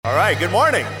All right, good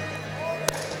morning.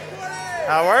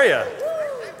 How are you?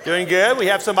 Doing good? We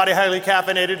have somebody highly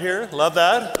caffeinated here. Love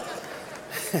that.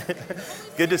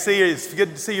 Good to see you. It's good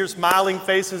to see your smiling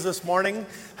faces this morning.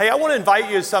 Hey, I want to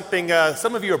invite you to something.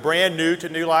 Some of you are brand new to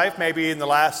New Life, maybe in the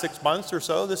last 6 months or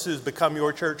so. This has become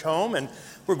your church home, and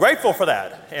we're grateful for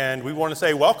that. And we want to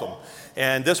say welcome.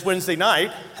 And this Wednesday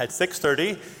night at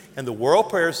 6:30 in the World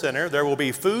Prayer Center, there will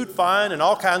be food, fun, and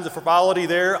all kinds of frivolity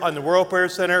there on the World Prayer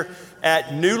Center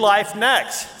at New Life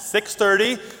Next,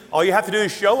 6:30. All you have to do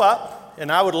is show up,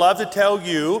 and I would love to tell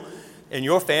you and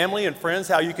your family and friends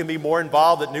how you can be more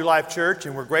involved at New Life Church,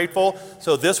 and we're grateful.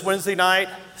 So this Wednesday night,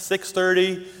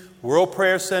 6:30, World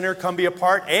Prayer Center, come be a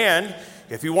part. And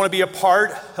if you want to be a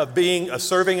part of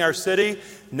serving our city,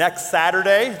 next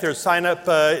Saturday, there's sign up.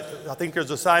 I think there's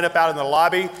a sign up out in the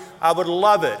lobby. I would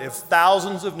love it if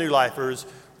thousands of New Lifers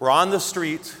were on the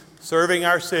streets serving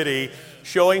our city,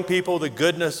 showing people the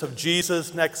goodness of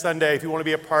Jesus next Sunday. If you want to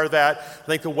be a part of that, I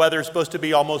think the weather's supposed to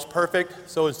be almost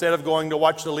perfect. So instead of going to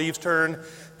watch the leaves turn,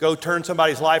 go turn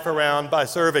somebody's life around by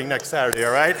serving next Saturday,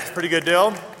 all right? Pretty good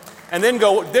deal. And then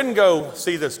go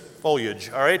see this foliage,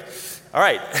 all right? All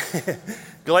right.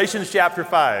 Galatians chapter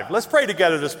 5. Let's pray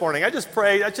together this morning. I just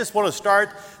want to start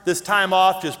this time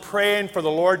off just praying for the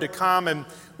Lord to come. And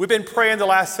we've been praying the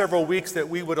last several weeks that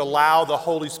we would allow the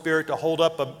Holy Spirit to hold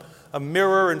up a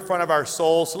mirror in front of our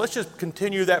soul. So let's just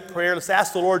continue that prayer. Let's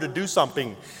ask the Lord to do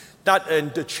something,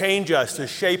 and to change us, to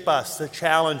shape us, to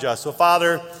challenge us. So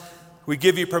Father, we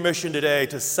give you permission today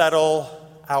to settle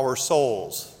our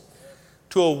souls,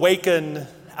 to awaken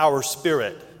our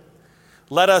spirit.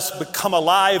 Let us become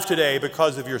alive today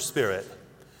because of your Spirit.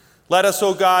 Let us,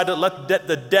 oh God, let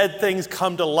the dead things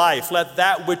come to life. Let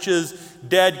that which is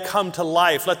dead come to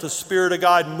life. Let the Spirit of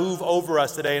God move over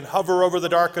us today and hover over the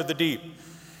dark of the deep.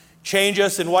 Change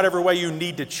us in whatever way you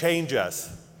need to change us.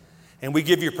 And we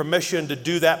give you permission to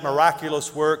do that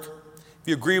miraculous work. If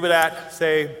you agree with that,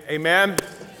 say amen.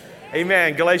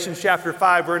 Amen. Galatians chapter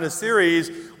 5, we're in a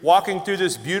series walking through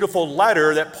this beautiful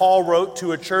letter that Paul wrote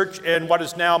to a church in what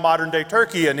is now modern-day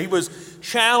Turkey, and he was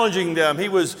challenging them.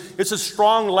 It's a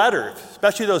strong letter,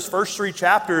 especially those first 3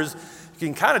 chapters. You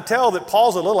can kind of tell that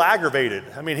Paul's a little aggravated.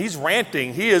 I mean, he's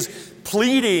ranting, he is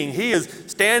pleading, he is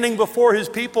standing before his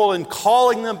people and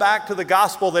calling them back to the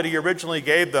gospel that he originally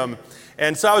gave them.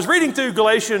 And so I was reading through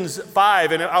Galatians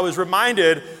 5, and I was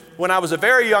reminded when I was a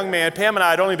very young man. Pam and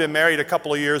I had only been married a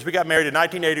couple of years. We got married in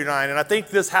 1989, and I think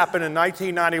this happened in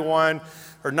 1991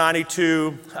 or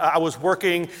 92. I was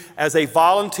working as a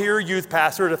volunteer youth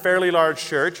pastor at a fairly large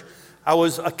church. I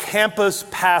was a campus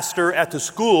pastor at the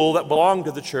school that belonged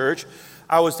to the church.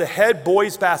 I was the head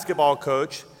boys basketball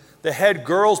coach, the head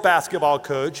girls basketball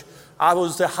coach. I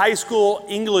was the high school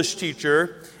English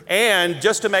teacher. And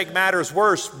just to make matters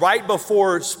worse, right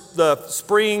before the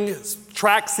spring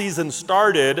track season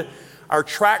started, our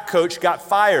track coach got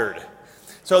fired.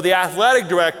 So the athletic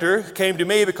director came to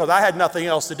me because I had nothing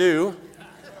else to do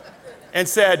and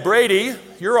said, "Brady,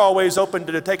 you're always open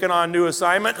to taking on new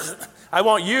assignments. I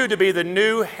want you to be the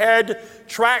new head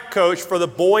track coach for the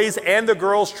boys and the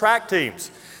girls track teams."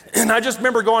 And I just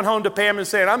remember going home to Pam and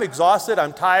saying, "I'm exhausted,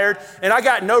 I'm tired," and I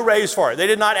got no raise for it. They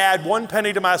did not add 1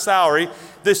 penny to my salary.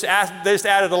 This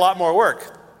added a lot more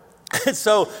work. And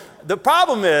so the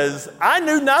problem is, I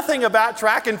knew nothing about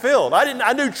track and field.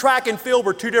 I knew track and field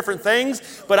were 2 different things,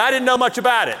 but I didn't know much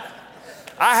about it.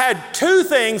 I had 2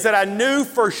 things that I knew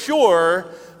for sure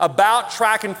about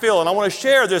track and field, and I want to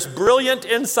share this brilliant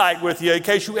insight with you in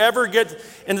case you ever get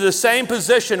into the same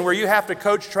position where you have to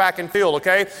coach track and field,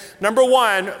 okay? Number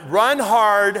 1, run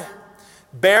hard,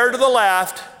 bear to the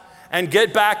left, and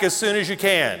get back as soon as you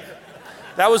can.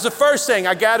 That was the first thing.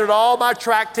 I gathered all my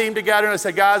track team together and I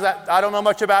said, "Guys, I don't know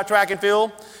much about track and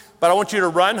field, but I want you to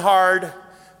run hard,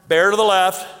 bear to the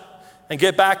left, and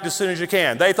get back as soon as you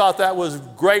can." They thought that was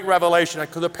great revelation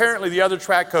because apparently the other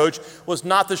track coach was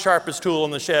not the sharpest tool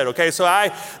in the shed, okay? So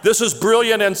this was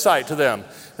brilliant insight to them.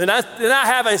 Then I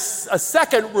have a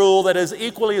second rule that is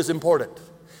equally as important.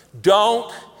 Don't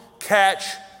catch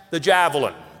the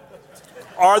javelin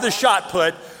or the shot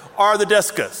put or the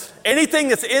discus. Anything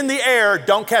that's in the air,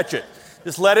 don't catch it.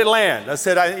 Just let it land. I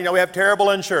said, we have terrible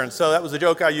insurance, so that was a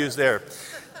joke I used there.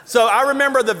 So I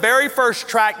remember the very first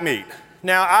track meet.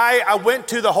 Now, I went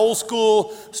to the whole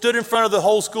school, stood in front of the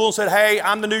whole school and said, "Hey,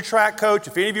 I'm the new track coach.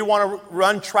 If any of you want to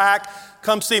run track,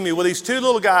 come see me." Well, these 2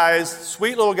 little guys,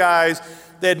 sweet little guys,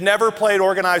 they had never played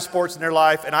organized sports in their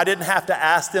life, and I didn't have to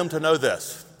ask them to know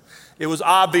this. It was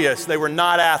obvious they were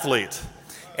not athletes.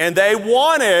 And they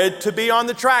wanted to be on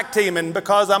the track team, and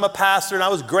because I'm a pastor and I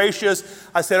was gracious,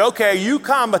 I said, "Okay, you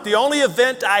come, but the only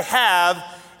event I have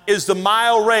is the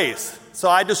mile race." So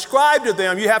I described to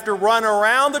them, you have to run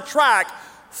around the track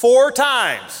 4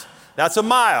 times. That's a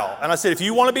mile. And I said, if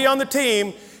you want to be on the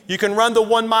team, you can run the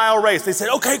 1 mile race. They said,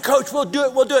 okay, coach, we'll do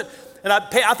it. And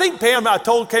I think Pam,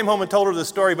 came home and told her this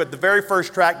story, but the very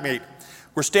first track meet,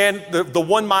 the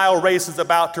 1 mile race is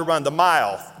about to run, the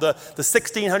mile. The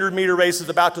 1,600 meter race is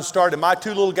about to start, and my 2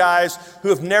 little guys who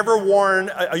have never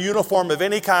worn a uniform of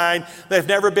any kind, they've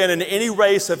never been in any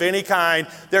race of any kind,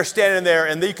 they're standing there,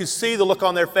 and you could see the look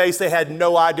on their face. They had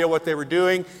no idea what they were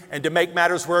doing, and to make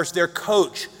matters worse, their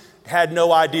coach had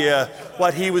no idea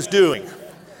what he was doing.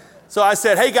 So I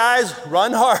said, hey guys,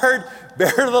 run hard,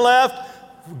 bear to the left,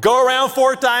 go around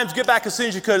 4 times, get back as soon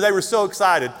as you could. They were so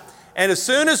excited. And as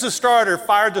soon as the starter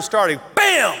fired the starting,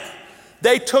 bam,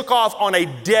 they took off on a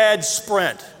dead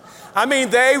sprint. I mean,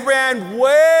 they ran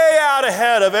way out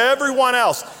ahead of everyone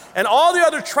else. And all the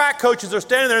other track coaches are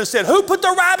standing there and said, who put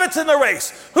the rabbits in the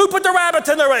race? Who put the rabbits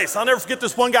in the race? I'll never forget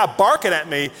this one guy barking at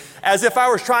me as if I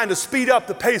was trying to speed up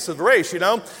the pace of the race, you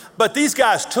know? But these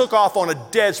guys took off on a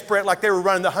dead sprint like they were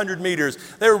running the 100 meters.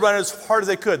 They were running as hard as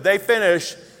they could. They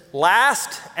finished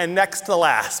last and next to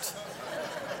last.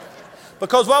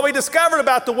 Because what we discovered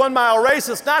about the 1 mile race,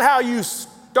 it's not how you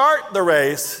start the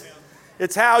race,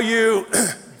 it's how you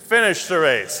finish the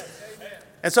race.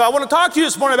 And so I want to talk to you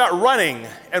this morning about running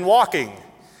and walking.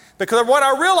 Because what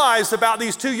I realized about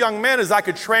these 2 young men is I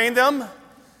could train them,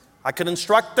 I could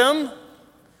instruct them,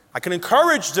 I could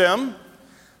encourage them,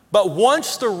 but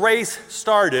once the race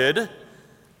started,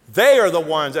 they are the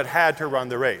ones that had to run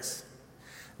the race.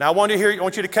 Now I want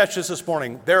you to catch this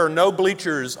morning. There are no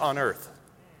bleachers on earth.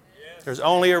 There's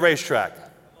only a racetrack.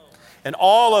 And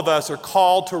all of us are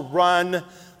called to run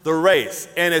the race.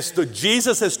 And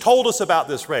Jesus has told us about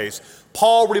this race.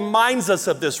 Paul reminds us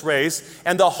of this race,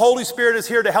 and the Holy Spirit is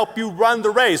here to help you run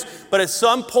the race. But at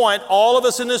some point, all of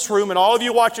us in this room and all of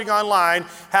you watching online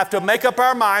have to make up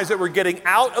our minds that we're getting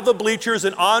out of the bleachers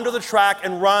and onto the track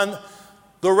and run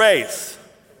the race.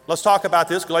 Let's talk about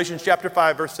this. Galatians chapter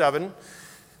 5, verse 7.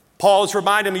 Paul is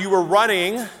reminding me you were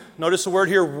running. Notice the word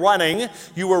here, running.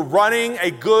 You were running a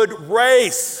good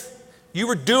race. You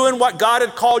were doing what God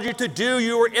had called you to do.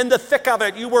 You were in the thick of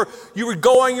it. You were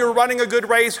running a good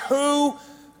race. Who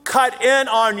cut in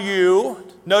on you?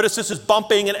 Notice this is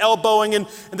bumping and elbowing, and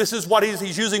this is what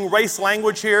he's using race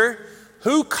language here.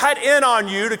 Who cut in on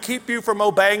you to keep you from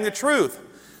obeying the truth?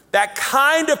 That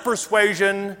kind of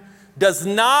persuasion does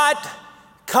not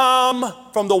come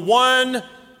from the one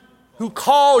who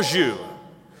calls you.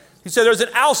 He said there's an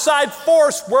outside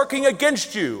force working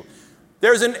against you.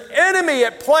 There's an enemy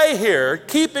at play here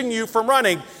keeping you from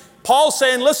running. Paul's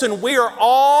saying, listen, we are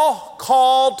all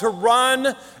called to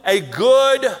run a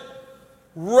good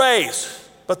race.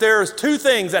 But there's 2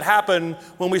 things that happen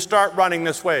when we start running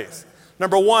this race.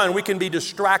 Number 1, we can be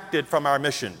distracted from our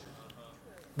mission.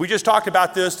 We just talked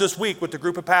about this week with the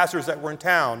group of pastors that were in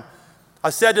town.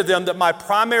 I said to them that my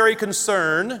primary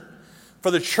concern for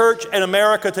the church in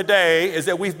America today is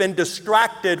that we've been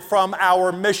distracted from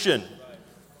our mission.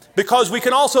 Because we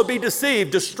can also be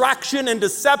deceived. Distraction and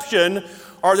deception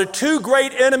are the 2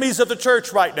 great enemies of the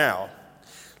church right now.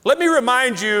 Let me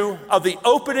remind you of the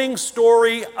opening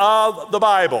story of the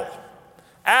Bible.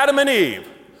 Adam and Eve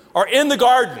are in the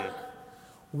garden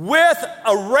with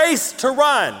a race to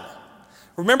run.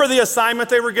 Remember the assignment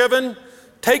they were given?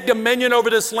 Take dominion over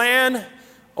this land.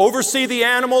 Oversee the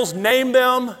animals, name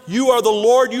them. You are the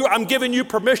Lord. I'm giving you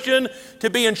permission to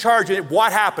be in charge. And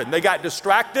what happened? They got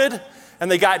distracted and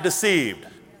they got deceived.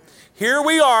 Here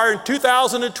we are in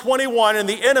 2021, and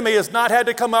the enemy has not had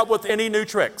to come up with any new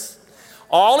tricks.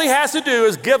 All he has to do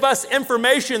is give us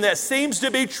information that seems to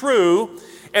be true,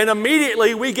 and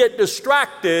immediately we get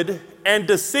distracted and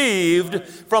deceived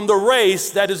from the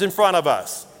race that is in front of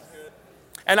us.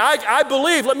 And I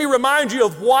believe, let me remind you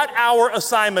of what our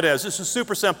assignment is. This is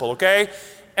super simple, okay?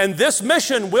 And this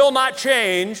mission will not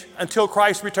change until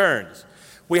Christ returns.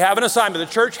 We have an assignment.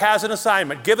 The church has an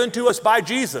assignment given to us by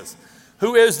Jesus,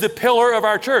 who is the pillar of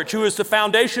our church, who is the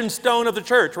foundation stone of the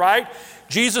church, right?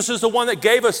 Jesus is the one that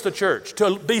gave us the church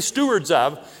to be stewards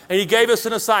of, and he gave us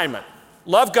an assignment.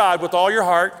 Love God with all your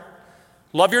heart.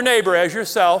 Love your neighbor as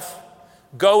yourself.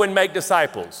 Go and make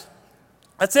disciples.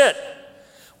 That's it.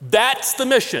 That's the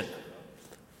mission.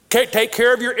 Take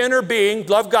care of your inner being,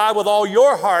 love God with all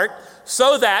your heart,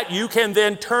 so that you can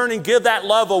then turn and give that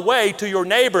love away to your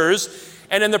neighbors,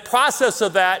 and in the process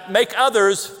of that, make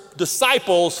others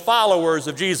disciples, followers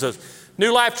of Jesus.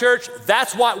 New Life Church,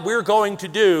 that's what we're going to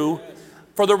do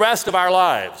for the rest of our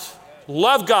lives.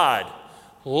 Love God,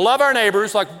 love our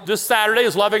neighbors, like this Saturday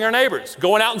is loving our neighbors,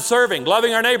 going out and serving,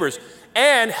 loving our neighbors,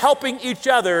 and helping each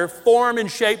other form and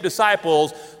shape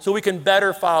disciples so we can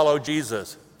better follow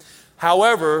Jesus.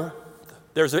 However,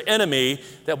 there's an enemy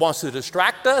that wants to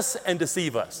distract us and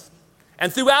deceive us.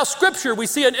 And throughout Scripture, we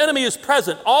see an enemy is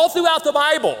present all throughout the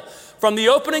Bible. From the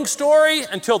opening story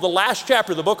until the last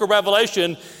chapter, the book of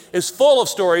Revelation is full of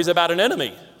stories about an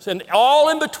enemy. And all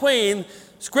in between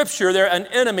Scripture, an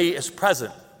enemy is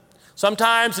present.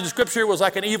 Sometimes in Scripture, it was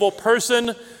like an evil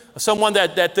person, someone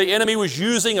that the enemy was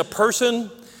using a person.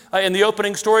 In the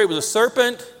opening story, it was a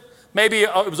serpent. Maybe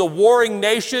it was a warring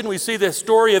nation. We see the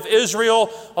story of Israel.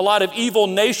 A lot of evil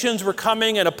nations were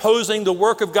coming and opposing the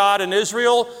work of God in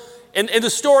Israel. In the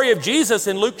story of Jesus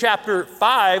in Luke chapter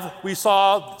 5, we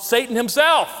saw Satan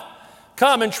himself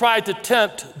come and try to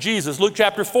tempt Jesus, Luke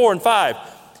chapter 4 and 5.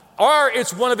 Or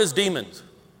it's one of his demons.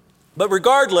 But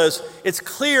regardless, it's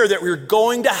clear that we're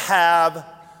going to have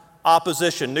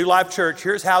opposition. New Life Church,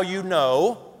 here's how you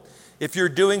know if you're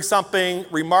doing something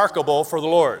remarkable for the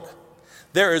Lord.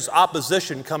 There is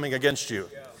opposition coming against you.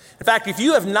 In fact, if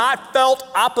you have not felt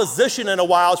opposition in a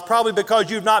while, it's probably because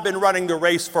you've not been running the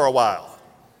race for a while.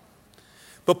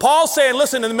 But Paul's saying,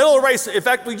 listen, in the middle of the race, in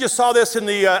fact, we just saw this in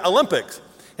the Olympics,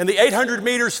 in the 800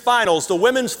 meters finals, the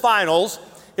women's finals,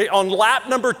 on lap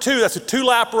number 2, that's a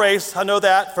 2-lap race. I know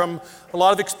that from a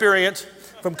lot of experience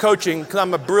from coaching, because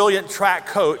I'm a brilliant track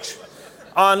coach.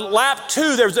 On lap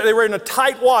 2, they were in a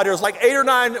tight wad. There was like 8 or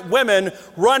 9 women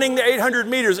running the 800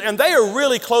 meters, and they are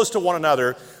really close to one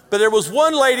another. But there was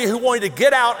one lady who wanted to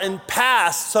get out and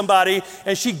pass somebody,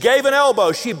 and she gave an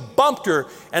elbow. She bumped her,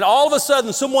 and all of a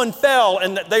sudden someone fell,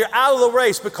 and they're out of the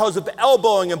race because of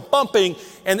elbowing and bumping,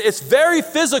 and it's very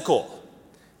physical.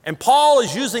 And Paul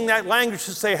is using that language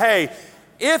to say, hey,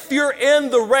 if you're in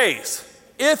the race,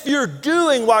 if you're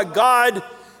doing what God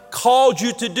called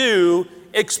you to do,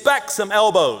 expect some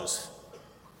elbows.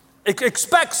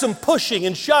 Expect some pushing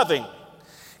and shoving.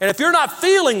 And if you're not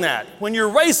feeling that when you're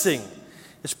racing,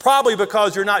 it's probably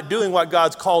because you're not doing what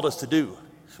God's called us to do.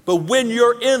 But when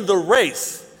you're in the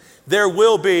race, there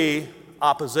will be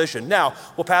opposition. Now,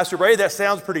 well, Pastor Brady, that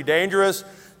sounds pretty dangerous.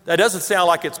 That doesn't sound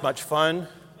like it's much fun.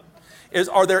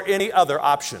 Are there any other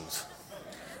options?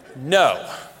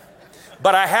 No.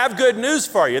 But I have good news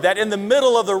for you, that in the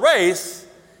middle of the race,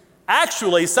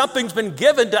 actually, something's been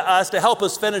given to us to help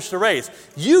us finish the race.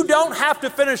 You don't have to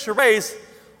finish the race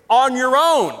on your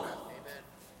own. Amen.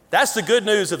 That's the good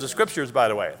news of the Scriptures, by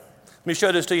the way. Let me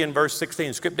show this to you in verse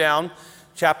 16. Skip down,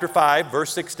 chapter 5,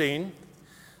 verse 16.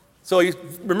 So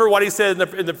remember what he said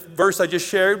in the verse I just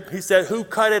shared? He said, who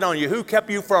cut it on you? Who kept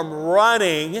you from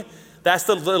running? That's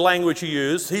the language he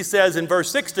used. He says in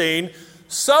verse 16,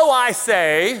 so I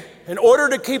say, in order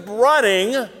to keep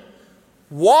running,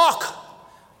 walk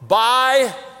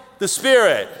by the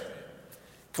Spirit.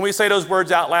 Can we say those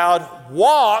words out loud?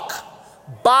 Walk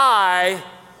by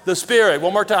the Spirit.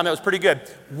 One more time, that was pretty good.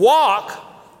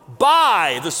 Walk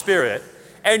by the Spirit,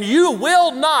 and you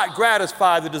will not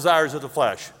gratify the desires of the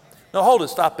flesh. Now hold it,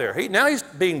 stop there. Now he's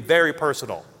being very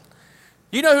personal.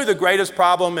 You know who the greatest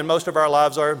problem in most of our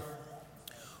lives are?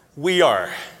 We are.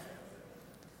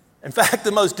 In fact,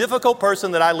 the most difficult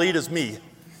person that I lead is me.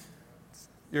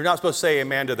 You're not supposed to say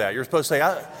amen to that. You're supposed to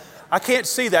say, I can't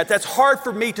see that. That's hard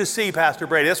for me to see, Pastor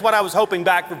Brady. That's what I was hoping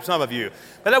back from some of you.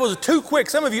 But that was too quick.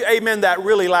 Some of you amen that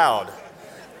really loud.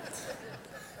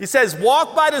 He says,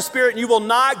 walk by the Spirit and you will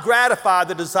not gratify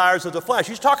the desires of the flesh.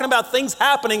 He's talking about things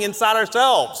happening inside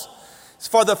ourselves.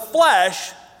 For the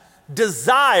flesh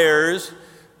desires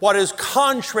what is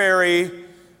contrary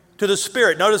to the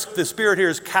Spirit. Notice the Spirit here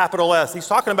is capital S. He's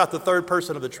talking about the third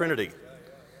person of the Trinity.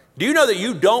 Do you know that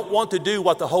you don't want to do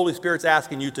what the Holy Spirit's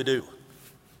asking you to do?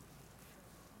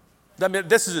 I mean,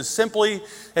 this is as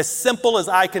simple as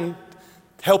I can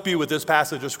help you with this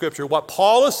passage of Scripture. What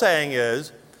Paul is saying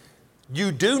is,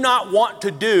 you do not want to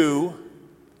do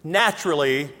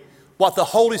naturally what the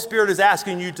Holy Spirit is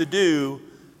asking you to do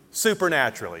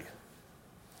supernaturally.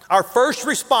 Our first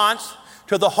response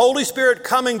to the Holy Spirit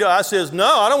coming to us is,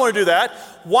 no, I don't want to do that.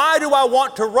 Why do I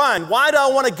want to run? Why do I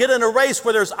want to get in a race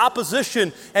where there's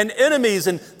opposition and enemies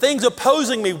and things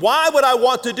opposing me? Why would I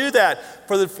want to do that?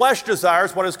 For the flesh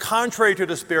desires what is contrary to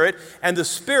the Spirit, and the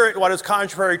Spirit what is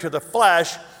contrary to the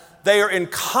flesh. They are in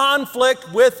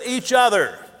conflict with each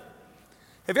other.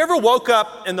 Have you ever woke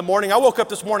up in the morning? I woke up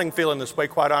this morning feeling this way,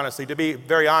 quite honestly, to be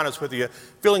very honest with you,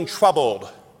 feeling troubled,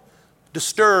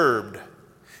 disturbed.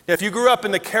 Now, if you grew up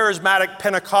in the charismatic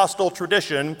Pentecostal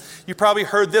tradition, you probably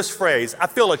heard this phrase, I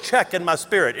feel a check in my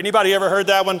spirit. Anybody ever heard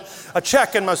that one? A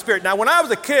check in my spirit. Now, when I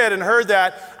was a kid and heard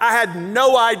that, I had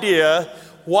no idea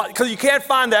what, because you can't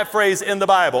find that phrase in the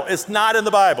Bible. It's not in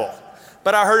the Bible.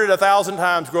 but I heard it 1,000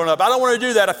 times growing up. I don't want to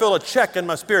do that. I feel a check in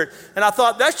my spirit. And I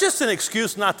thought, that's just an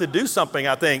excuse not to do something,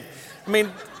 I think. I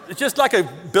mean, it's just like a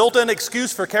built-in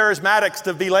excuse for charismatics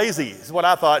to be lazy, is what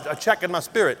I thought, a check in my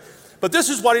spirit. But this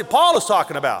is what Paul is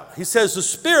talking about. He says the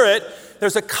Spirit,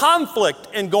 there's a conflict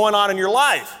in going on in your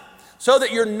life so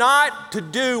that you're not to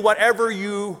do whatever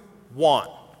you want.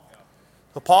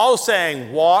 So Paul is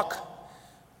saying, walk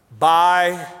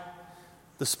by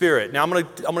the Spirit. Now I'm going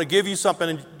to give you something,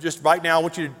 and just right now I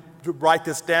want you to write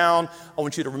this down. I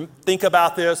want you to think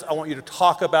about this. I want you to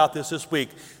talk about this week.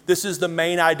 This is the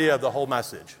main idea of the whole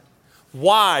message.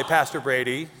 Why, Pastor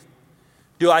Brady,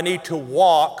 do I need to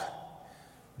walk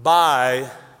by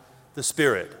the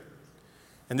Spirit?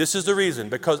 And this is the reason,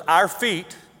 because our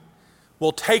feet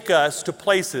will take us to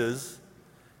places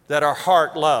that our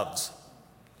heart loves.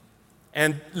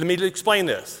 And let me explain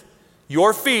this.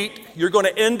 Your feet, you're going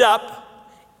to end up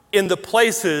in the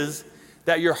places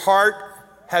that your heart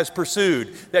has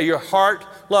pursued, that your heart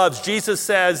loves. Jesus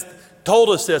told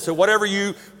us this, that whatever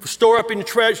you store up your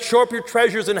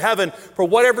treasures in heaven, for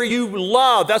whatever you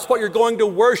love, that's what you're going to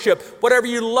worship. Whatever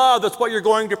you love, that's what you're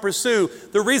going to pursue.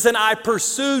 The reason I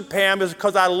pursued Pam is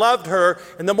because I loved her,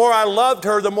 and the more I loved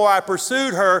her, the more I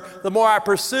pursued her. The more I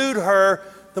pursued her,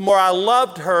 the more I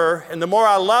loved her, and the more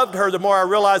I loved her, the more I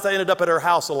realized I ended up at her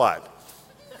house alive.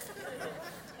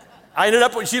 I ended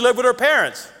up when she lived with her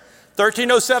parents,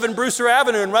 1307 Brewster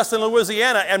Avenue in Ruston,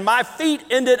 Louisiana, and my feet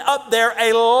ended up there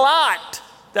a lot.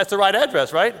 That's the right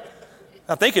address, right?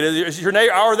 I think it is. Your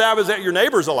neighbor, or that was at your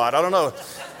neighbor's a lot. I don't know.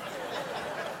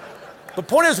 The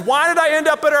point is, why did I end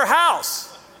up at her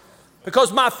house?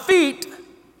 Because my feet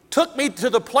took me to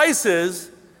the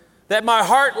places that my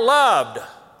heart loved.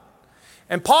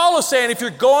 And Paul is saying, if you're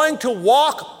going to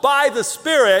walk by the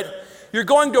Spirit, you're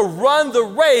going to run the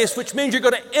race, which means you're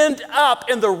going to end up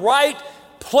in the right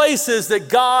places that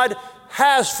God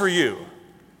has for you.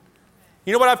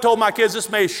 You know what I've told my kids? This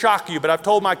may shock you, but I've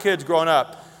told my kids growing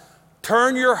up,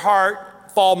 turn your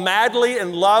heart, fall madly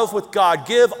in love with God,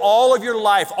 give all of your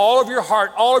life, all of your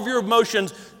heart, all of your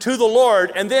emotions to the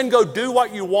Lord, and then go do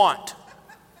what you want.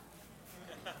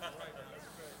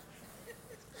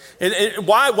 And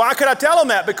why could I tell them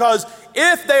that? Because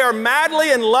if they are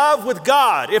madly in love with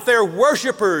God, if they're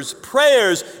worshipers,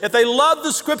 prayers, if they love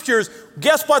the Scriptures,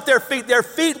 guess what their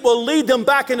feet will lead them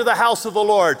back into the house of the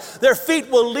Lord. Their feet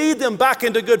will lead them back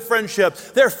into good friendship.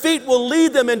 Their feet will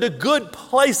lead them into good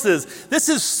places. This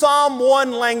is Psalm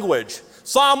 1 language.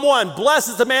 Psalm 1, blessed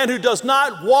is the man who does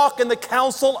not walk in the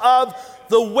counsel of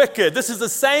the wicked. This is the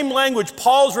same language.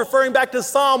 Paul's referring back to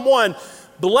Psalm 1.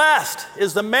 Blessed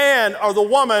is the man or the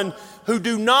woman who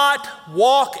do not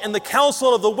walk in the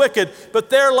counsel of the wicked,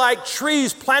 but they're like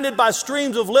trees planted by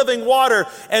streams of living water.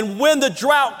 And when the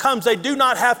drought comes, they do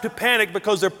not have to panic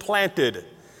because they're planted.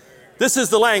 This is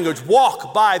the language,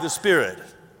 walk by the Spirit.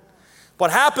 What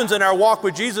happens in our walk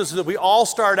with Jesus is that we all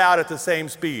start out at the same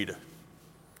speed.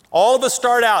 All of us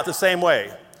start out the same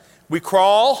way. We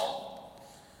crawl,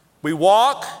 we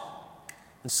walk,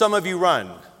 and some of you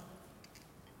run.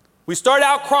 We start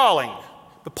out crawling,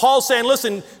 but Paul's saying,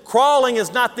 listen, crawling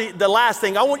is not the last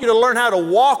thing. I want you to learn how to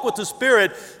walk with the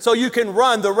Spirit so you can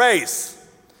run the race.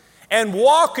 And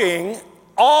walking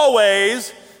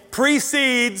always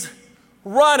precedes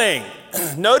running.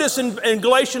 Notice in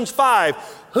Galatians 5,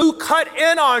 who cut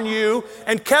in on you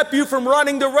and kept you from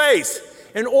running the race?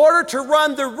 In order to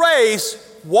run the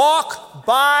race, walk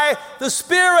by the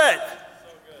Spirit.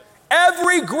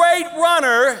 Every great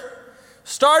runner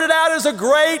started out as a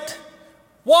great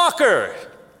walker.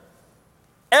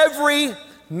 Every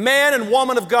man and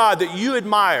woman of God that you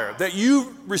admire, that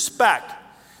you respect,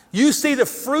 you see the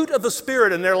fruit of the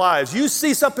Spirit in their lives. You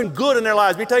see something good in their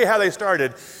lives. Let me tell you how they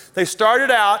started. They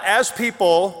started out as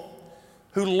people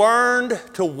who learned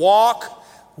to walk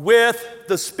with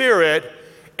the Spirit,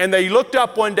 and they looked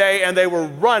up one day and they were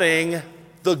running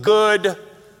the good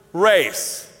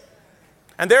race.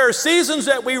 And there are seasons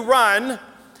that we run,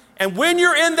 and when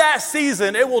you're in that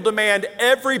season, it will demand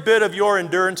every bit of your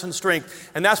endurance and strength.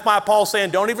 And that's why Paul's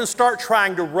saying, don't even start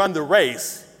trying to run the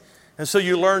race until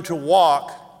you learn to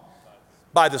walk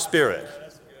by the Spirit.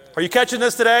 Are you catching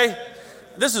this today?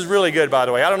 This is really good, by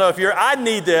the way. I don't know if I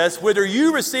need this. Whether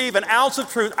you receive an ounce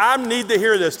of truth, I need to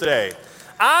hear this today.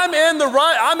 I'm in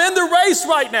the race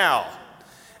right now.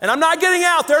 And I'm not getting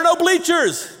out. There are no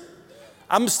bleachers.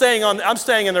 I'm staying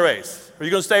in the race. Are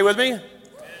you going to stay with me?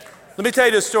 Let me tell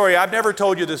you this story. I've never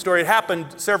told you this story. It happened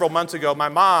several months ago. My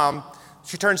mom,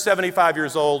 she turned 75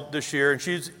 years old this year, and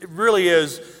she really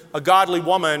is a godly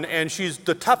woman, and she's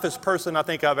the toughest person I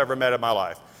think I've ever met in my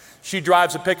life. She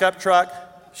drives a pickup truck.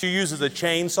 She uses a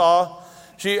chainsaw.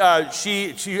 She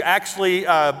actually,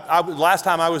 last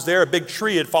time I was there, a big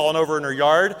tree had fallen over in her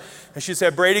yard. And she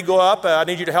said, Brady, go up. I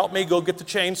need you to help me. Go get the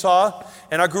chainsaw.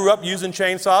 And I grew up using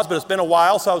chainsaws, but it's been a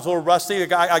while, so I was a little rusty.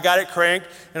 I got it cranked,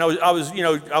 and I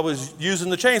was using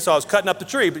the chainsaw. I was cutting up the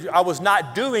tree, but I was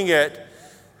not doing it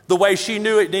the way she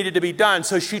knew it needed to be done.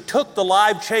 So she took the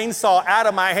live chainsaw out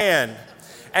of my hand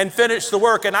and finished the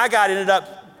work. And I ended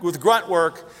up with grunt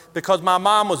work because my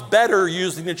mom was better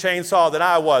using the chainsaw than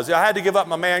I was. I had to give up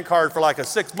my man card for like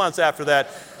 6 months after that.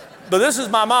 But this is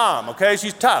my mom, okay?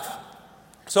 She's tough.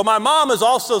 So my mom is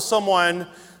also someone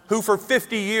who for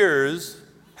 50 years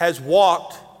has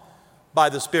walked by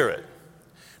the Spirit.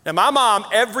 Now my mom,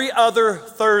 every other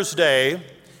Thursday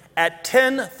at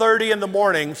 10:30 in the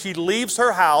morning, she leaves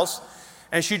her house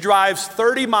and she drives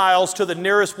 30 miles to the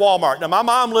nearest Walmart. Now my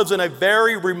mom lives in a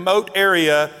very remote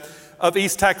area of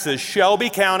East Texas, Shelby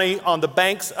County, on the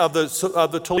banks of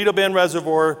the Toledo Bend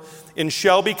Reservoir in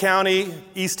Shelby County,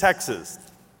 East Texas.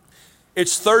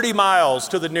 It's 30 miles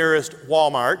to the nearest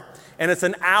Walmart, and it's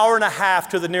an hour and a half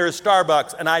to the nearest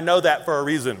Starbucks, and I know that for a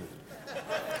reason.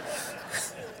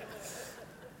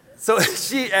 So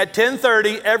she, at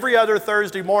 10:30 every other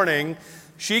Thursday morning,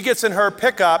 she gets in her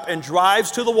pickup and drives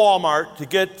to the Walmart to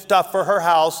get stuff for her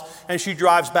house, and she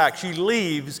drives back. She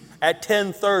leaves at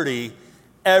 10:30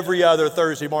 every other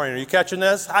Thursday morning. Are you catching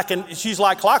this? She's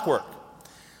like clockwork.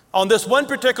 On this one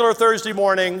particular Thursday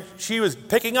morning, she was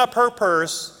picking up her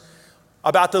purse,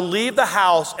 about to leave the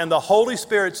house, and the Holy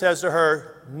Spirit says to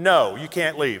her, no, you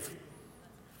can't leave.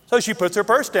 So she puts her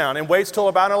purse down and waits till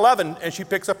about 11, and she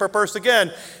picks up her purse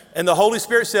again, and the Holy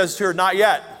Spirit says to her, not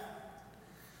yet.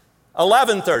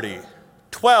 11:30,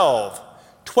 12,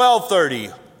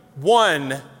 12:30,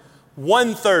 1,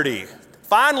 1:30.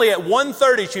 Finally, at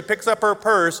 1:30, she picks up her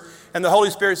purse, and the Holy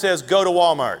Spirit says, go to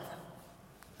Walmart.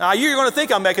 Now, you're going to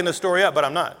think I'm making this story up, but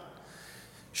I'm not.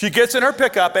 She gets in her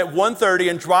pickup at 1:30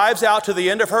 and drives out to the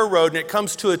end of her road, and it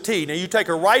comes to a T. Now, you take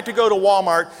a right to go to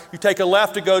Walmart, you take a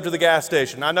left to go to the gas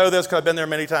station. I know this because I've been there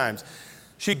many times.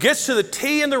 She gets to the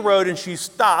T in the road, and she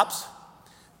stops,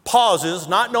 pauses,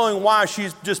 not knowing why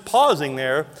she's just pausing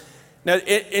there. Now,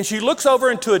 and she looks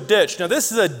over into a ditch. Now,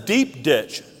 this is a deep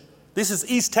ditch. This is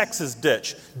East Texas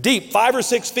ditch. Deep, 5 or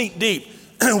 6 feet deep,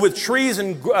 with trees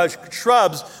and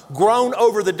shrubs grown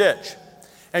over the ditch.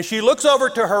 And she looks over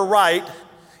to her right,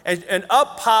 and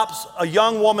up pops a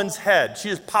young woman's head. She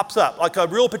just pops up like a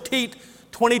real petite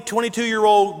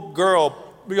 22-year-old girl,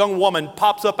 young woman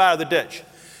pops up out of the ditch.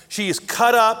 She is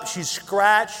cut up, she's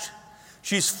scratched,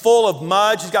 she's full of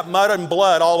mud, she's got mud and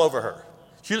blood all over her.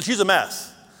 She's a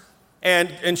mess.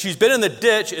 And she's been in the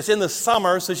ditch, it's in the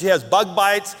summer, so she has bug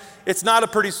bites. It's not a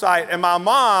pretty sight. And my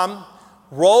mom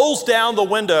rolls down the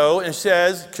window and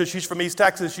says, because she's from East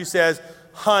Texas, she says,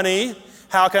 honey,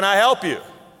 how can I help you?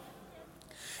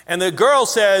 And the girl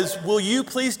says, will you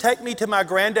please take me to my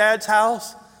granddad's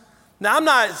house? Now, I'm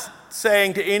not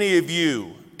saying to any of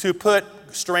you to put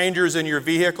strangers in your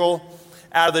vehicle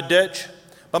out of the ditch,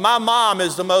 but my mom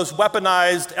is the most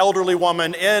weaponized elderly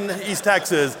woman in East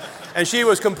Texas, and she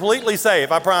was completely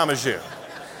safe, I promise you.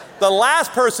 The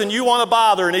last person you want to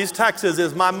bother in East Texas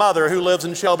is my mother, who lives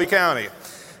in Shelby County.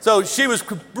 So she was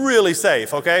really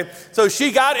safe, okay? So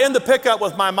she got in the pickup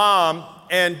with my mom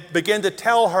and began to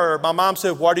tell her. My mom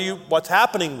said, what's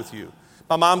happening with you?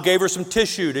 My mom gave her some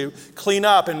tissue to clean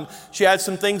up, and she had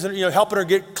some things, helping her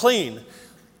get clean.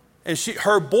 And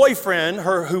her boyfriend,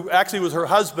 who actually was her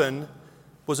husband,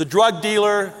 was a drug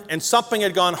dealer, and something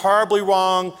had gone horribly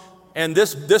wrong, and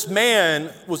this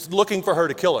man was looking for her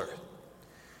to kill her.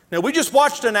 Now, we just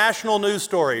watched a national news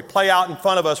story play out in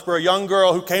front of us for a young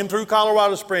girl who came through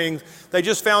Colorado Springs. They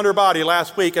just found her body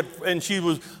last week, and she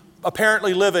was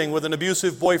apparently living with an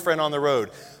abusive boyfriend on the road.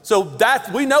 So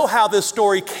we know how this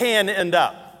story can end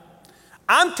up.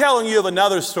 I'm telling you of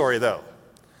another story, though,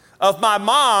 of my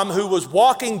mom who was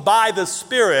walking by the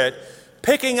Spirit,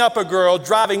 picking up a girl,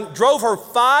 drove her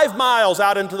 5 miles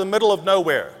out into the middle of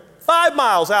nowhere, 5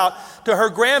 miles out to her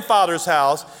grandfather's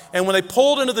house. And when they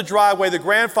pulled into the driveway, the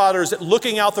grandfather is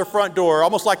looking out the front door,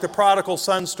 almost like the prodigal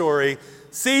son story,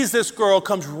 sees this girl,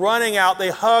 comes running out. They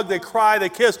hug, they cry, they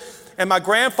kiss. And my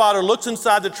grandfather looks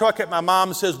inside the truck at my mom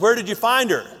and says, where did you find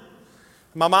her?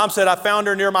 My mom said, I found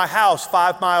her near my house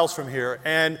 5 miles from here.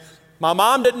 And my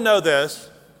mom didn't know this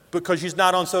because she's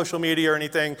not on social media or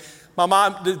anything, My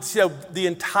mom, the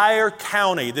entire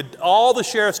county, all the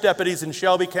sheriff's deputies in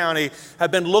Shelby County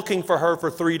have been looking for her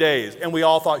for 3 days, and we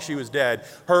all thought she was dead.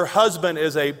 Her husband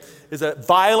is a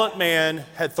violent man,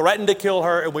 had threatened to kill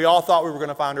her, and we all thought we were going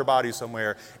to find her body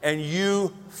somewhere. And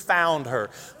you found her.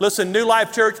 Listen, New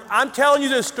Life Church, I'm telling you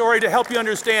this story to help you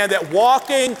understand that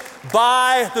walking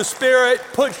by the Spirit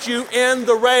puts you in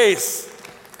the race.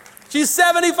 She's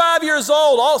 75 years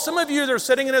old. Some of you that are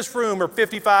sitting in this room are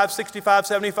 55, 65,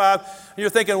 75, and you're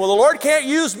thinking, well, the Lord can't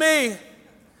use me.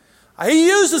 He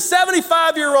used a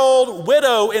 75-year-old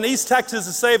widow in East Texas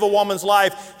to save a woman's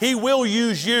life. He will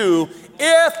use you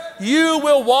if you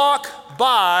will walk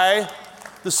by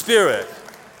the Spirit.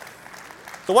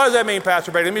 So what does that mean,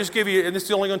 Pastor Brady? Let me just give you, and this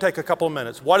is only going to take a couple of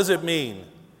minutes. What does it mean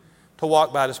to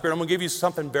walk by the Spirit? I'm going to give you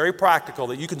something very practical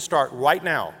that you can start right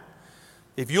now.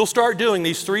 If you'll start doing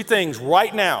these 3 things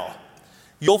right now,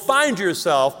 you'll find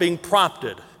yourself being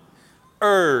prompted,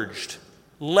 urged,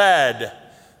 led,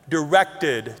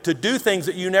 directed to do things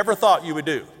that you never thought you would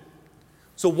do.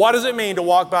 So what does it mean to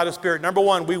walk by the Spirit? Number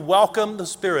 1, we welcome the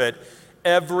Spirit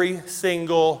every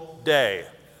single day.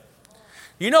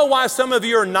 You know why some of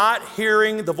you are not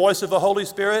hearing the voice of the Holy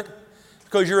Spirit?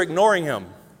 Because you're ignoring Him.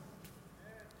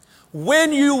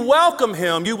 When you welcome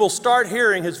Him, you will start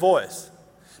hearing His voice.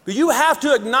 But you have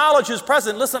to acknowledge His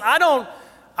presence. Listen,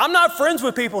 I'm not friends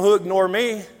with people who ignore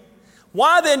me.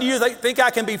 Why then do you think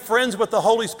I can be friends with the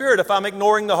Holy Spirit if I'm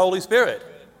ignoring the Holy Spirit?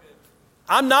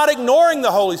 I'm not ignoring the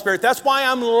Holy Spirit. That's why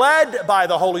I'm led by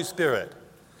the Holy Spirit.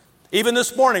 Even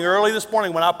this morning, early this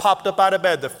morning, when I popped up out of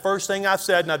bed, the first thing I've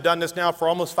said, and I've done this now for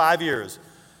almost 5 years,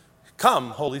 come,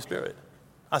 Holy Spirit.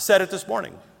 I said it this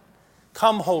morning.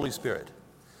 Come, Holy Spirit.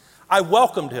 I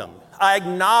welcomed Him. I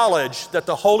acknowledge that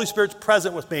the Holy Spirit's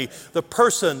present with me. The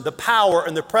person, the power,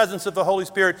 and the presence of the Holy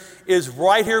Spirit is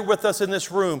right here with us in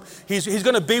this room. He's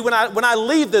going to be when I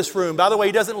leave this room. By the way,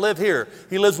 He doesn't live here.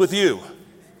 He lives with you.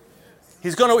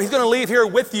 He's going to leave here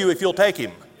with you if you'll take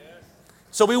Him.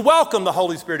 So we welcome the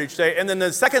Holy Spirit each day. And then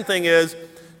the second thing is,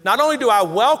 not only do I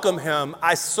welcome Him,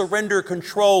 I surrender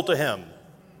control to Him.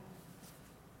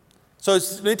 So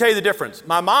let me tell you the difference.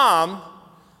 My mom,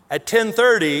 at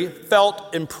 10:30,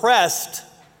 felt impressed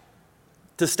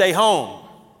to stay home.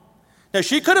 Now,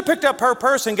 she could have picked up her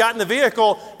purse and got in the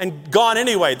vehicle and gone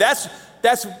anyway.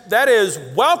 That is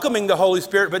welcoming the Holy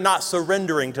Spirit, but not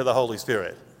surrendering to the Holy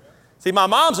Spirit. See, my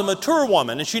mom's a mature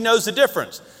woman, and she knows the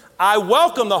difference. I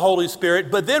welcome the Holy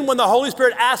Spirit, but then when the Holy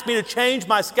Spirit asks me to change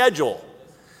my schedule,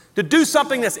 to do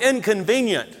something that's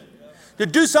inconvenient, to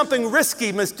do something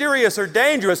risky, mysterious, or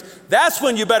dangerous, that's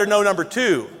when you better know number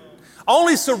 2.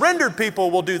 Only surrendered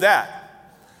people will do that.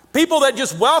 People that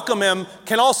just welcome Him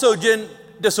can also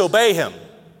disobey Him.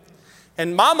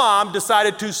 And my mom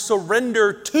decided to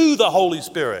surrender to the Holy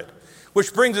Spirit,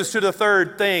 which brings us to the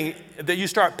third thing, that you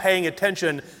start paying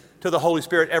attention to the Holy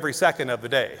Spirit every second of the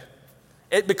day.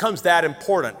 It becomes that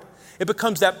important. It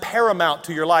becomes that paramount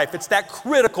to your life. It's that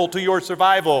critical to your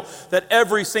survival that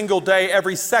every single day,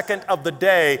 every second of the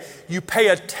day, you pay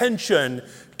attention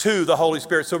to the Holy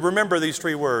Spirit. So remember these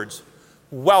 3 words: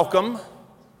 welcome,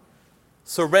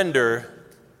 surrender,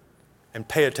 and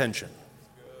pay attention.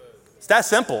 It's that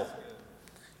simple.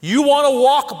 You want to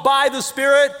walk by the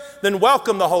Spirit? Then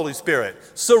welcome the Holy Spirit.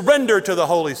 Surrender to the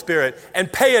Holy Spirit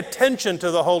and pay attention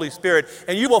to the Holy Spirit.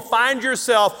 And you will find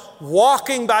yourself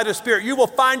walking by the Spirit. You will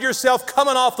find yourself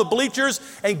coming off the bleachers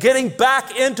and getting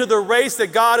back into the race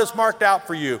that God has marked out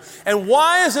for you. And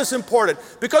why is this important?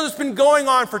 Because it's been going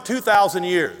on for 2,000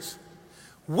 years.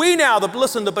 We now, the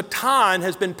baton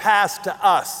has been passed to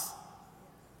us.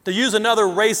 To use another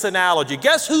race analogy,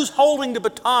 guess who's holding the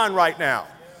baton right now?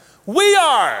 We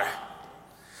are.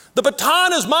 The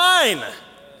baton is mine.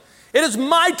 It is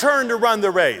my turn to run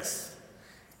the race.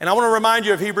 And I want to remind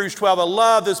you of Hebrews 12. I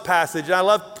love this passage, and I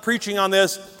love preaching on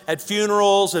this at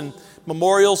funerals and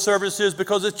memorial services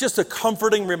because it's just a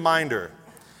comforting reminder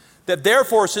that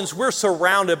therefore, since we're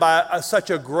surrounded by such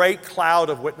a great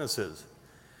cloud of witnesses.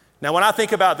 Now, when I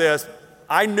think about this,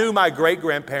 I knew my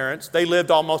great-grandparents. They lived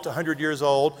almost 100 years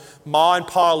old. Ma and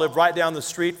Pa lived right down the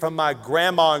street from my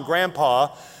grandma and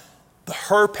grandpa.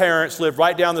 Her parents lived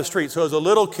right down the street. So as a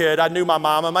little kid, I knew my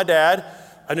mom and my dad,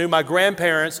 I knew my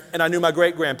grandparents, and I knew my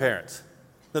great-grandparents.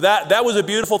 Now that was a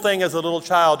beautiful thing as a little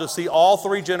child to see all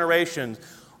 3 generations,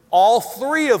 all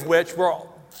 3 of which were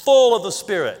full of the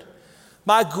Spirit.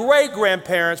 My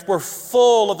great-grandparents were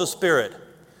full of the Spirit.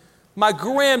 My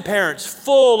grandparents,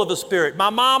 full of the Spirit. My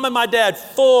mom and my dad,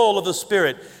 full of the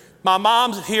Spirit. My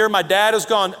mom's here, my dad is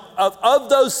gone. Of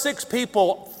those 6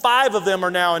 people, 5 of them are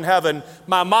now in heaven.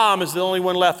 My mom is the only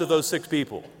one left of those 6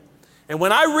 people. And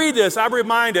when I read this, I'm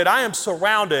reminded I am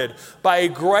surrounded by a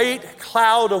great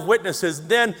cloud of witnesses.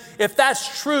 Then, if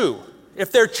that's true,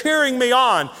 if they're cheering me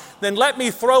on, then let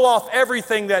me throw off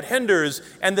everything that hinders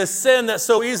and the sin that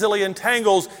so easily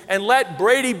entangles, and let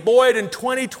Brady Boyd in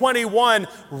 2021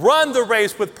 run the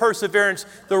race with perseverance,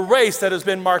 the race that has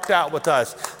been marked out with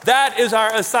us. That is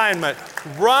our assignment.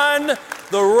 Run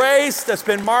the race that's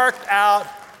been marked out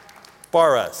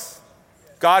for us.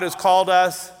 God has called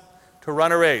us to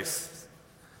run a race.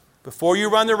 Before you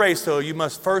run the race, though, you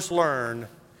must first learn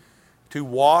to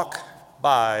walk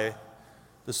by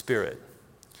the Spirit.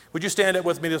 Would you stand up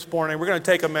with me this morning? We're going to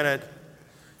take a minute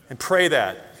and pray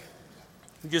that.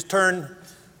 You just turn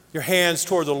your hands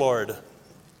toward the Lord.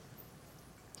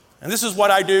 And this is what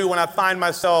I do when I find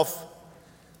myself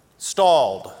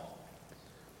stalled,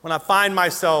 when I find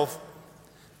myself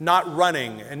not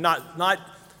running and I'm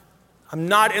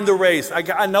not in the race.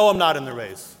 I know I'm not in the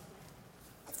race.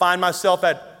 I find myself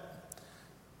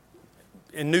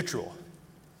in neutral.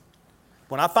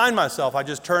 When I find myself, I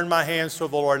just turn my hands to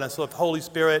the Lord and I say, Holy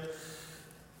Spirit,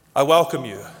 I welcome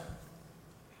you.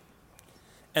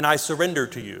 And I surrender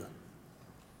to you.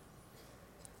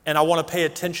 And I want to pay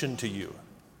attention to you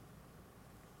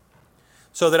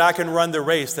so that I can run the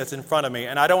race that's in front of me.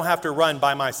 And I don't have to run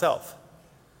by myself.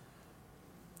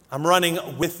 I'm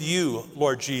running with you,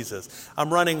 Lord Jesus.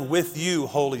 I'm running with you,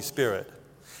 Holy Spirit.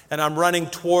 And I'm running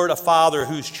toward a Father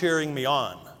who's cheering me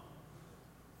on.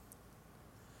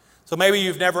 So maybe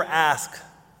you've never asked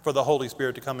for the Holy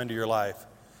Spirit to come into your life.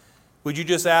 Would you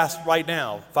just ask right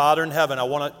now, Father in heaven, I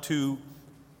want to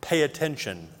pay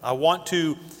attention. I want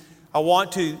to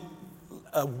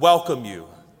welcome you.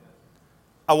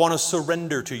 I want to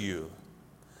surrender to you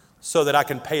so that I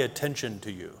can pay attention to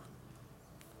you.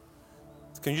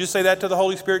 Can you just say that to the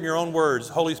Holy Spirit in your own words?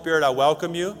 Holy Spirit, I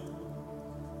welcome you.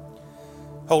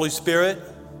 Holy Spirit,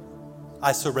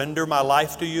 I surrender my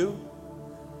life to you.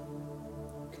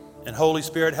 And Holy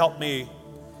Spirit, help me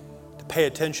to pay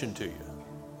attention to you.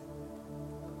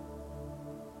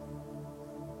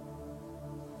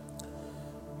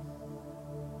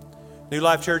 New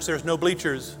Life Church, there's no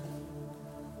bleachers.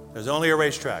 There's only a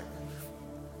racetrack.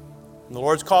 And the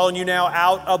Lord's calling you now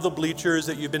out of the bleachers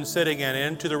that you've been sitting in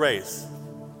into the race.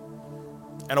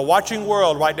 And a watching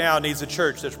world right now needs a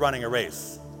church that's running a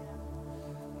race.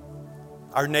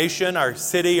 Our nation, our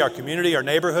city, our community, our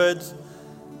neighborhoods,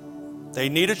 they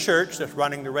need a church that's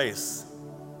running the race.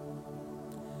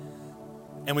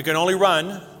 And we can only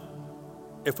run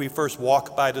if we first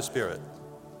walk by the Spirit.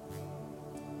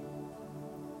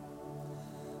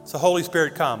 So Holy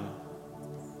Spirit, come.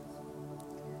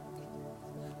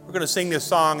 We're going to sing this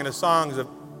song, and the song is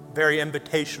very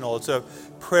invitational. It's a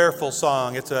prayerful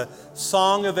song. It's a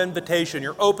song of invitation.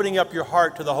 You're opening up your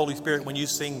heart to the Holy Spirit when you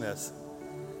sing this.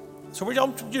 So we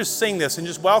don't just sing this and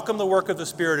just welcome the work of the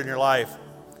Spirit in your life.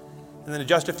 And then in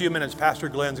just a few minutes, Pastor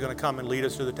Glenn's going to come and lead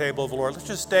us to the table of the Lord. Let's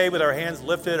just stay with our hands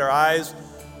lifted, our eyes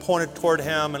pointed toward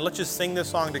Him, and let's just sing this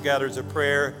song together as a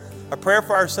prayer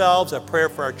for ourselves, a prayer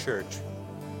for our church.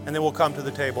 And then we'll come to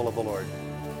the table of the Lord.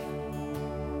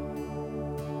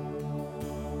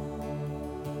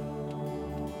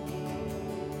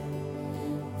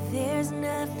 There's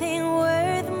nothing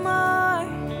worth more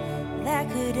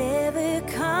that could ever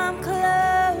come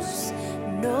close.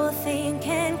 Nothing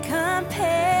can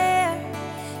compare.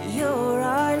 You're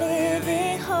our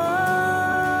living hope.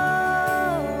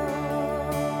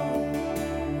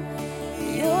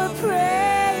 Your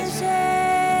presence,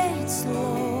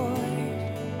 Lord,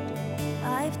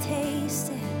 I've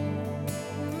tasted.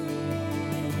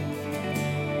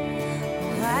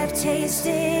 I've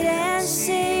tasted and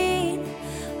seen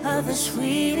of the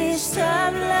sweetest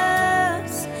of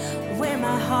loves, where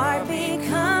my heart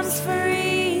becomes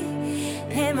free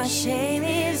and my shame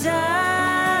is undone.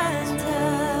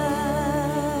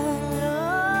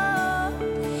 Oh,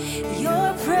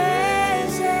 your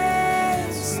presence,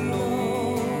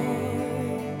 Lord.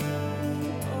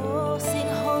 Oh, sing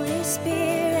Holy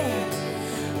Spirit.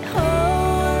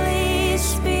 Holy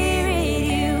Spirit,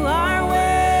 you are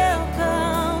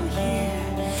welcome here.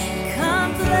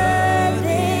 Come flood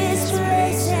this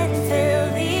place and fill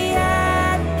the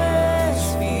atmosphere.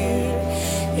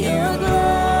 Your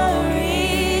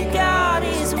glory, God,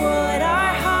 is what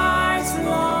our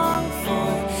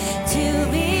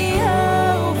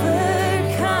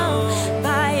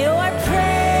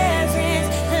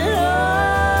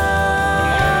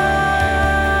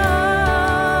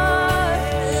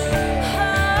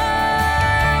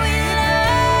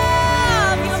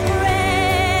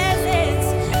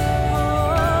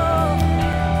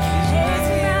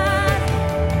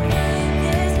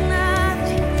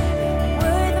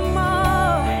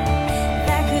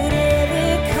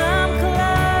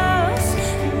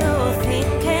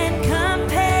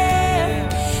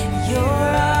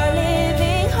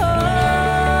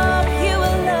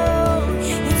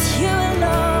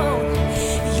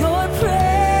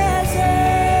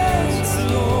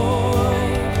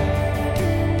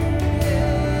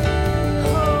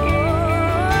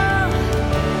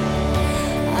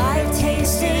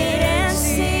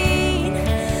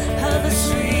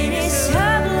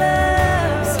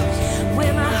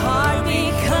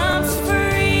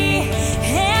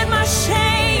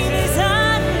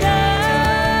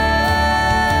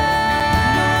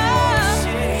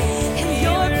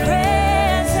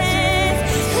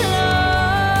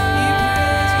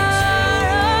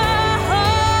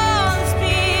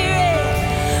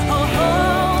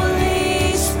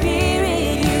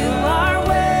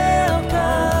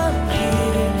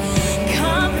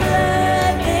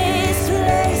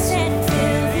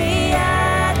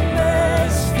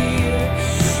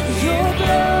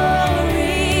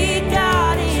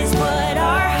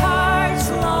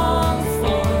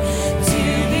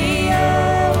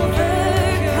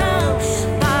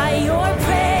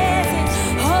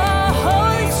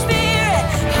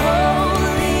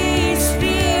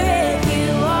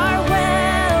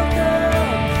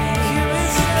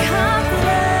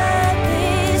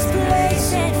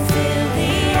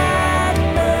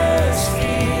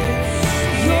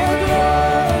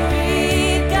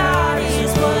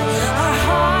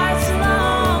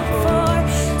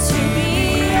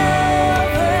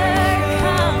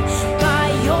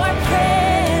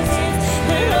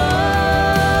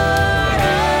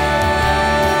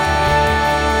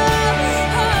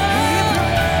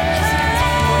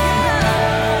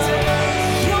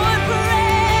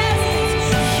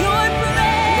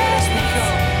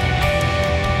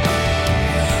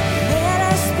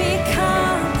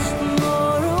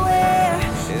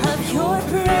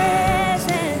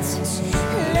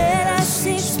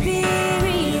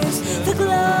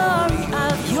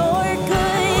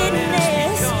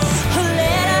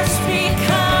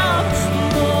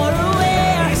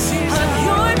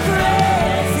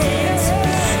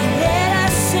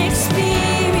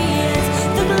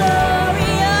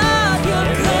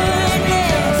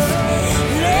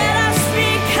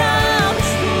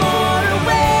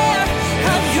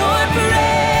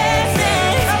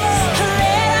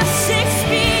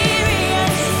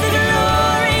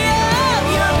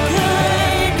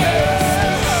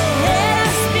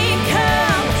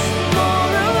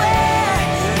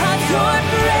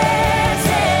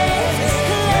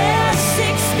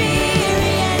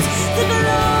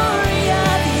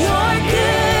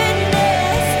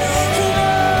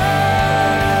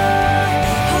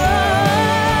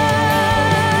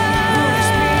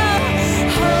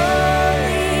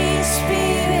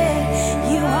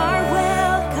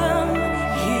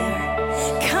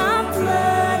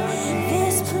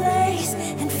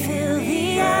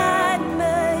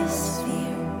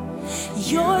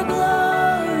Your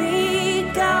glory,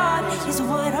 God, is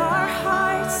what our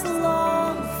hearts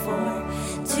long for,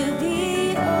 to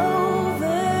be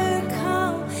overcome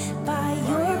by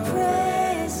your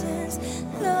presence,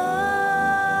 Lord.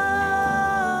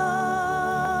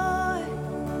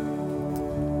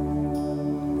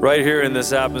 Right here in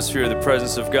this atmosphere, the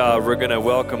presence of God, we're going to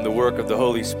welcome the work of the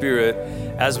Holy Spirit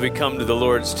as we come to the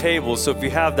Lord's table. So if you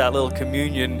have that little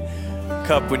communion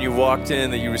cup when you walked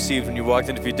in that you received when you walked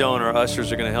in, if you don't, our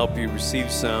ushers are going to help you receive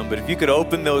some. But if you could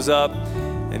open those up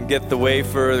and get the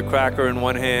wafer, the cracker in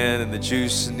one hand and the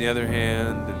juice in the other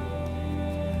hand.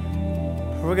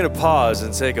 And we're going to pause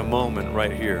and take a moment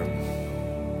right here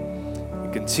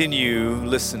and continue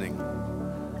listening.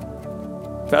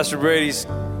 Pastor Brady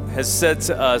has said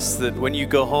to us that when you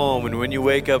go home and when you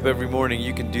wake up every morning,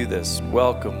 you can do this.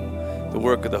 Welcome the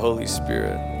work of the Holy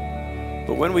Spirit.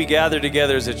 But when we gather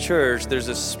together as a church, there's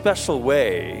a special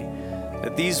way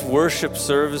that these worship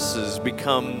services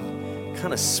become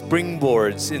kind of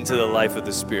springboards into the life of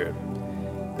the Spirit.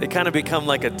 They kind of become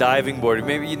like a diving board.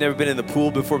 Maybe you've never been in the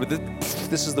pool before, but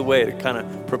this is the way to kind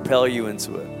of propel you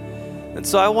into it. And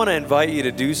so I want to invite you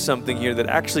to do something here that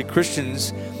actually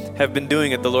Christians have been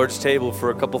doing at the Lord's table for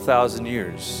a couple thousand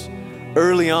years.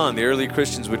 Early on, the early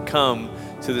Christians would come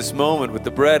to this moment with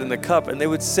the bread and the cup, and they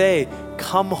would say,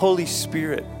 "Come, Holy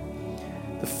Spirit."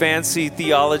 The fancy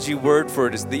theology word for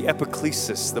it is the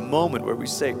epiclesis, the moment where we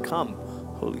say, "Come,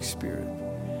 Holy Spirit."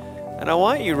 And I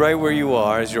want you right where you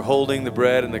are, as you're holding the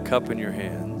bread and the cup in your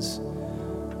hands,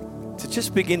 to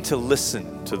just begin to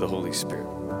listen to the Holy Spirit.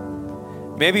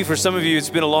 Maybe for some of you, it's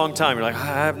been a long time. You're like,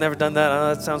 "I've never done that.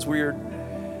 Oh, that sounds weird."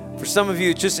 For some of you,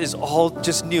 it just is all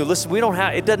just new. Listen,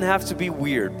 it doesn't have to be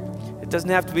weird. It doesn't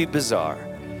have to be bizarre.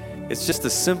 It's just a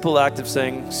simple act of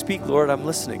saying, "Speak, Lord, I'm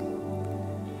listening."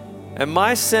 And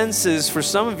my sense is for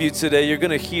some of you today, you're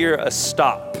going to hear a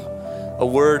stop, a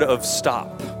word of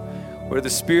stop, where the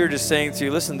Spirit is saying to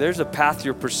you, listen, there's a path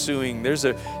you're pursuing. There's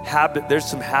a habit. There's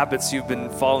some habits you've been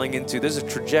falling into. There's a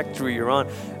trajectory you're on.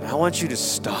 And I want you to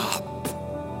stop.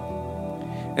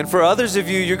 And for others of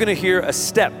you, you're going to hear a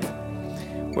step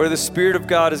where the Spirit of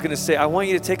God is going to say, I want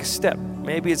you to take a step.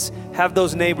 Maybe it's have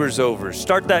those neighbors over.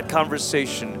 Start that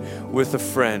conversation with a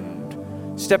friend.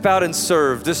 Step out and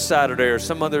serve this Saturday or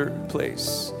some other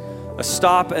place. A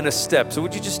stop and a step. So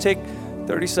would you just take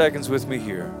 30 seconds with me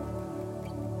here?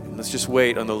 And let's just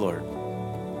wait on the Lord.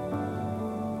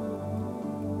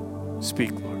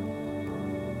 Speak, Lord.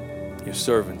 Your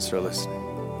servants are listening.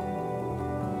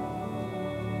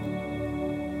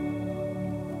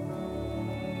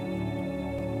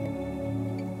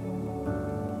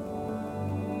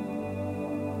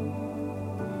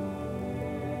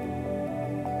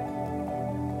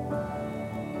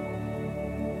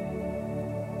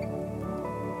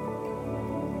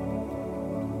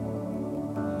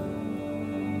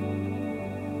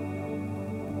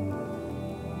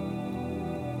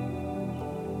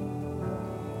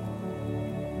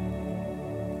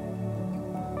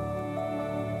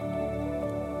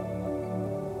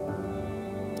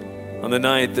 On the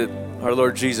night that our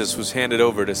Lord Jesus was handed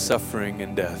over to suffering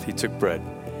and death, he took bread.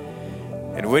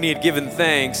 And when he had given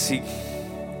thanks, he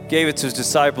gave it to his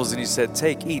disciples and he said,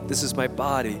 take, eat, this is my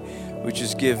body, which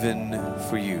is given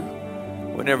for you.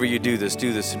 Whenever you do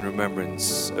this in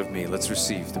remembrance of me. Let's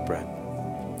receive the bread.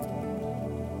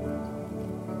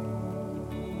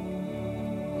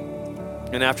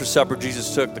 And after supper,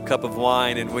 Jesus took the cup of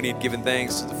wine, and when he had given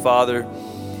thanks to the Father,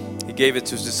 he gave it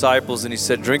to his disciples, and he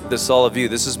said, drink this, all of you.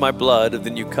 This is my blood of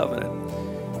the new covenant,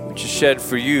 which is shed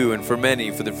for you and for many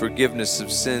for the forgiveness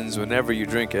of sins. Whenever you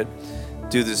drink it,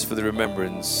 do this for the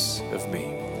remembrance of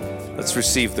me. Let's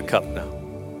receive the cup now.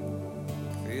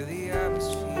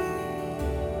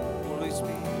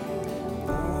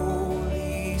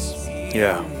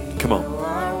 Yeah, come on.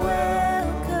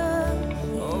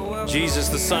 Jesus,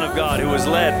 the Son of God, who was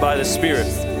led by the Spirit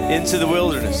into the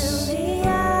wilderness.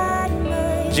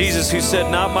 Jesus, who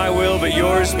said, not my will, but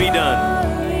yours be done.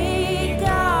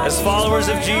 As followers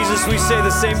of Jesus, we say the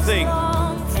same thing.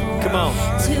 Come on.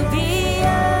 To be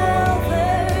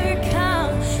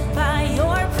overcome by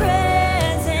your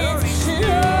presence,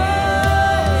 Lord.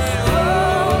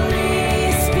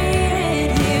 Holy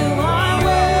Spirit, you are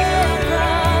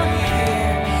welcome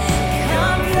here.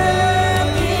 Come from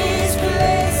this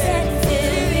place and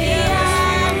fill the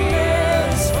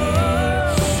atmosphere.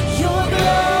 Your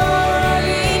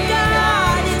glory,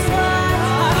 God, is what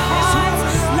our hearts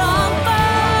long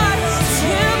for.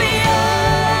 To be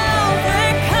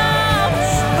overcome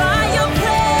by your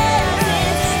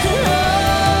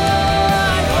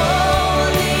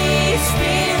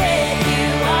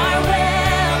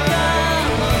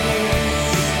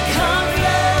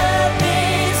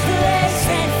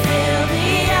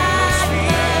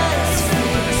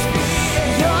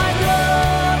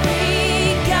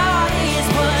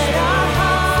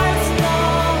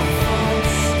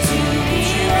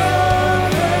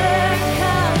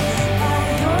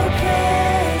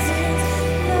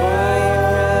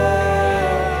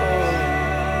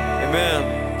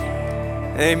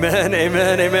Amen,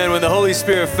 amen, amen. When the Holy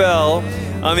Spirit fell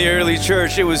on the early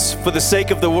church, it was for the sake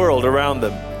of the world around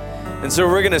them. And so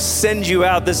we're going to send you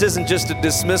out. This isn't just a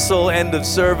dismissal, end of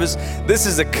service. This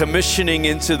is a commissioning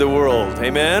into the world.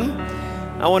 Amen?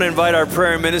 I want to invite our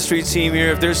prayer and ministry team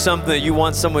here. If there's something that you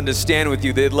want someone to stand with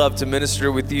you, they'd love to minister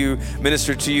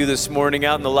to you this morning.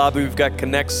 Out in the lobby, we've got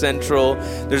Connect Central.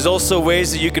 There's also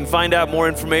ways that you can find out more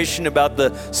information about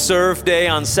the Serve Day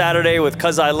on Saturday with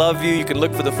 'Cause I Love You. You can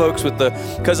look for the folks with the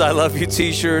 'Cause I Love You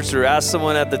t-shirts, or ask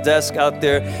someone at the desk out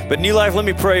there. But New Life, let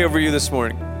me pray over you this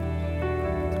morning.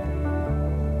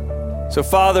 So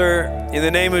Father, in the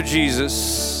name of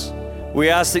Jesus, we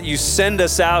ask that you send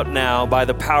us out now by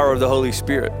the power of the Holy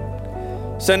Spirit.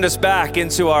 Send us back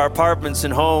into our apartments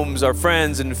and homes, our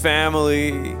friends and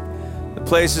family, the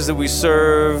places that we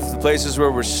serve, the places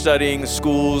where we're studying,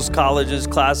 schools, colleges,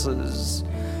 classes,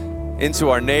 into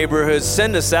our neighborhoods.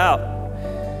 Send us out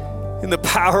in the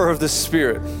power of the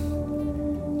Spirit.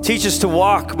 Teach us to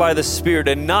walk by the Spirit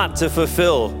and not to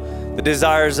fulfill the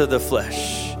desires of the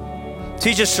flesh.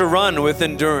 Teach us to run with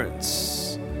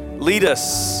endurance. Lead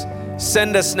us.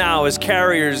 Send us now as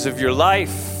carriers of your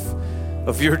life,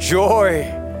 of your joy,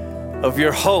 of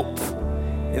your hope.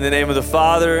 In the name of the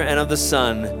Father, and of the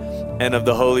Son, and of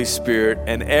the Holy Spirit.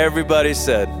 And everybody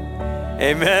said,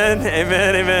 amen,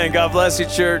 amen, amen. God bless you,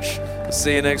 church. We'll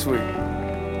see you next week.